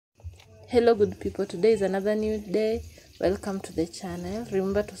Hello good people, today is another new day. Welcome to the channel.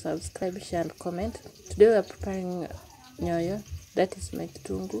 Remember to subscribe, share and comment. Today we are preparing nyoyo, that is my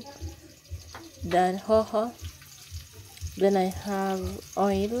kitungu, then hoho, then I have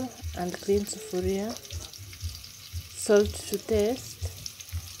oil and clean sufuria, salt to taste,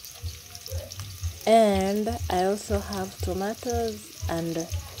 and I also have tomatoes and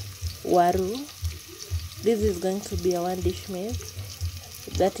waru. This is going to be a one dish meal.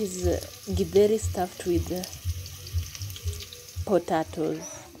 That is githeri stuffed with potatoes.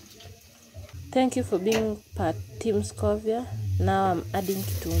 Thank you for being part Team Scovia. Now I'm adding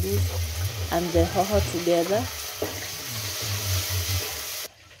kitungu and the hoho together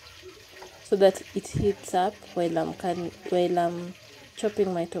so that it heats up while I'm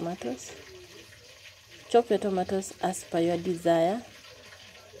chopping my tomatoes. Chop your tomatoes as per your desire.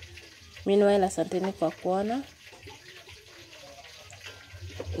 Meanwhile, asanteni kwa kuona.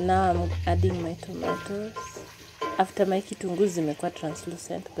 Now I'm adding my tomatoes after my kitungu zimekuwa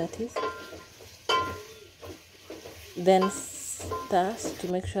translucent, that is. Then stir to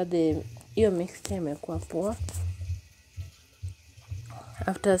make sure hiyo mixture imekuwa poa.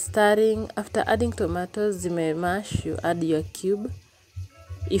 After adding tomatoes zimemash, you add your cube.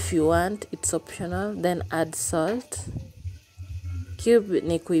 If you want, it's optional. Then add salt. Cube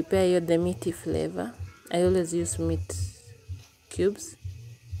ni kuipea hiyo the meaty flavor. I always use meat cubes.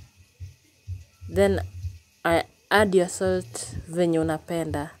 Then I add your salt venye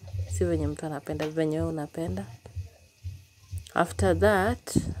unapenda, si venye mtu anapenda, venye unapenda. After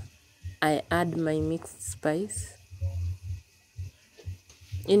that, I add my mixed spice.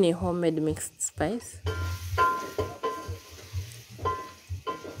 Ini homemade mixed spice.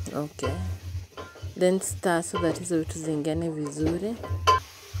 Okay. Then stir so that hizo vitu zingine vizuri.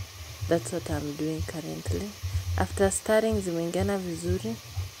 That's what I'm doing currently. After stirring zimeingana vizuri,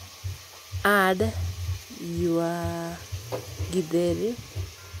 add your githeri.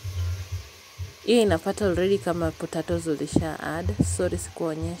 Hii inapata already kama potatoes ulisha add. Sorry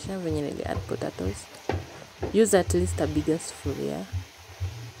sikuonyesha venye nili add potatoes. Use at least a bigger sufuria.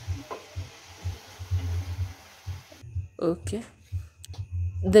 Okay.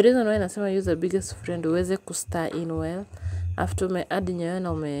 The reason why nasema use a bigger sufuria ndio uweze kustir in well. After ume add nyoyo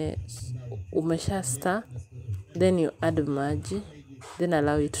na umesha stir, then you add maji, then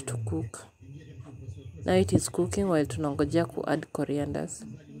allow it to cook. Now it is cooking while tunangojea ku add corianders.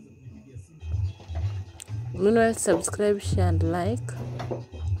 Meanwhile, subscribe, share and like.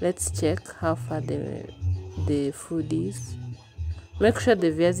 Let's check how far the food is. Make sure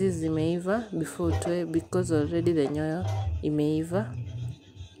the viazi zimeiva before utoe, because already the nyoyo imeiva.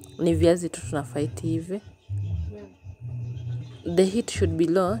 Ni viazi tu tunafight hivi. The heat should be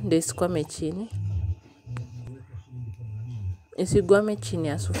low, ndio isikwame chini. Isigwame chini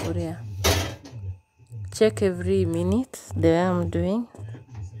ya sufuria. Check every minute the way I'm doing.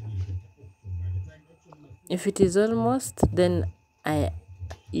 If it is almost, then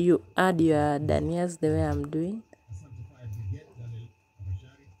you add your dhanias the way I'm doing.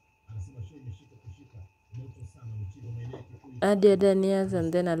 Add your dhanias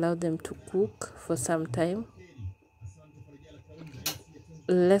and then allow them to cook for some time.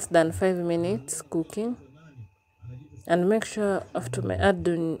 Less than 5 minutes cooking. And make sure after I add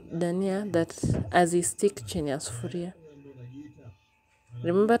dhania that as you stick chini ya sufuria.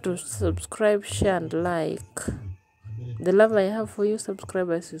 Remember to subscribe, share and like. The love I have for you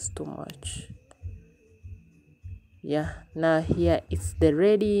subscribers is too much. Yeah, now here it's the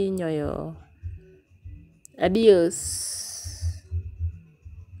ready nyoyo. Adios.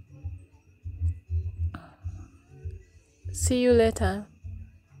 See you later.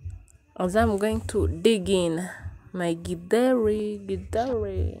 As I'm going to dig in my githeri.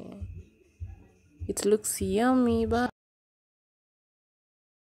 It looks yummy, but